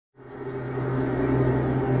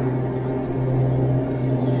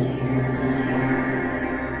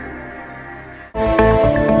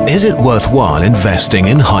Is it worthwhile investing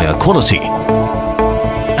in higher quality?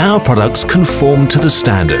 Our products conform to the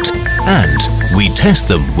standard and we test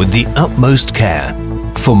them with the utmost care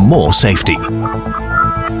for more safety.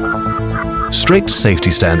 Strict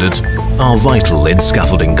safety standards are vital in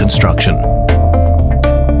scaffolding construction.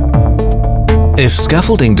 If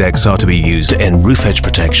scaffolding decks are to be used in roof edge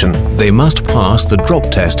protection, they must pass the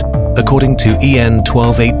drop test according to EN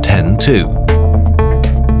 12810-2.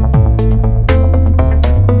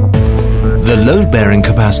 The load-bearing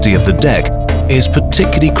capacity of the deck is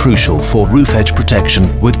particularly crucial for roof edge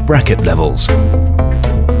protection with bracket levels. To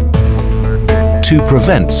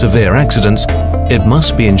prevent severe accidents, it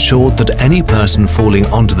must be ensured that any person falling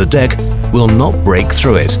onto the deck will not break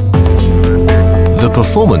through it. The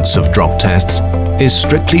performance of drop tests is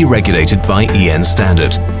strictly regulated by EN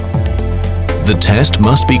standard. The test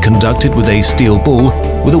must be conducted with a steel ball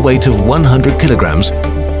with a weight of 100 kilograms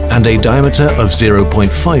and a diameter of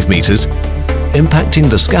 0.5 meters, impacting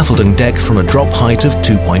the scaffolding deck from a drop height of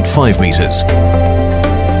 2.5 meters.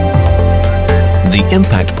 The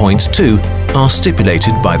impact points too are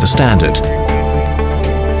stipulated by the standard.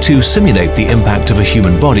 To simulate the impact of a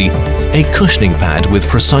human body, a cushioning pad with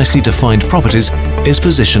precisely defined properties is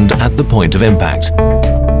positioned at the point of impact.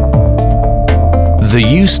 The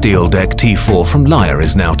U-Steel Deck T4 from Layher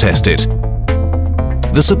is now tested.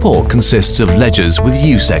 The support consists of ledgers with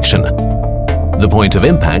U-section. The point of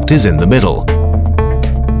impact is in the middle.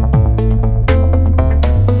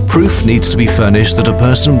 Proof needs to be furnished that a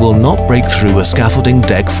person will not break through a scaffolding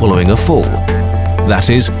deck following a fall. That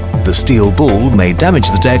is, the steel ball may damage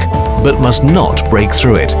the deck but must not break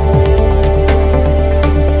through it.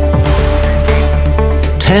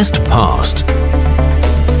 Test passed.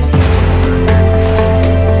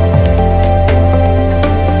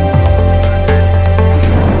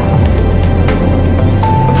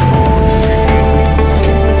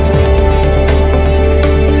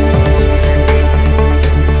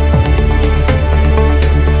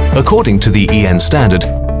 According to the EN standard,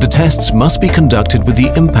 the tests must be conducted with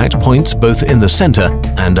the impact points both in the center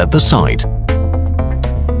and at the side.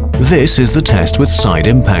 This is the test with side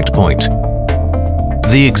impact point.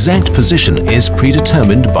 The exact position is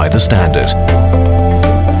predetermined by the standard.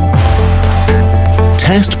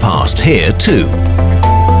 Test passed here too.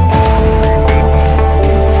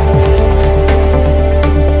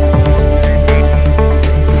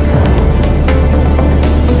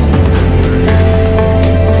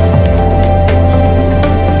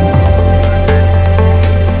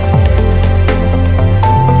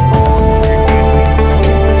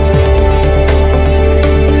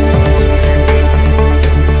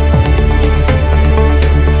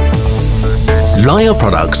 Layher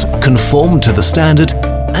products conform to the standard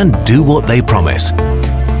and do what they promise.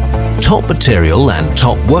 Top material and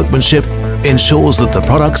top workmanship ensures that the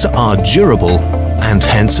products are durable and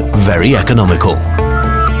hence very economical.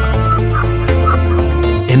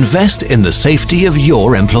 Invest in the safety of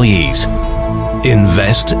your employees.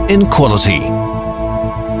 Invest in quality.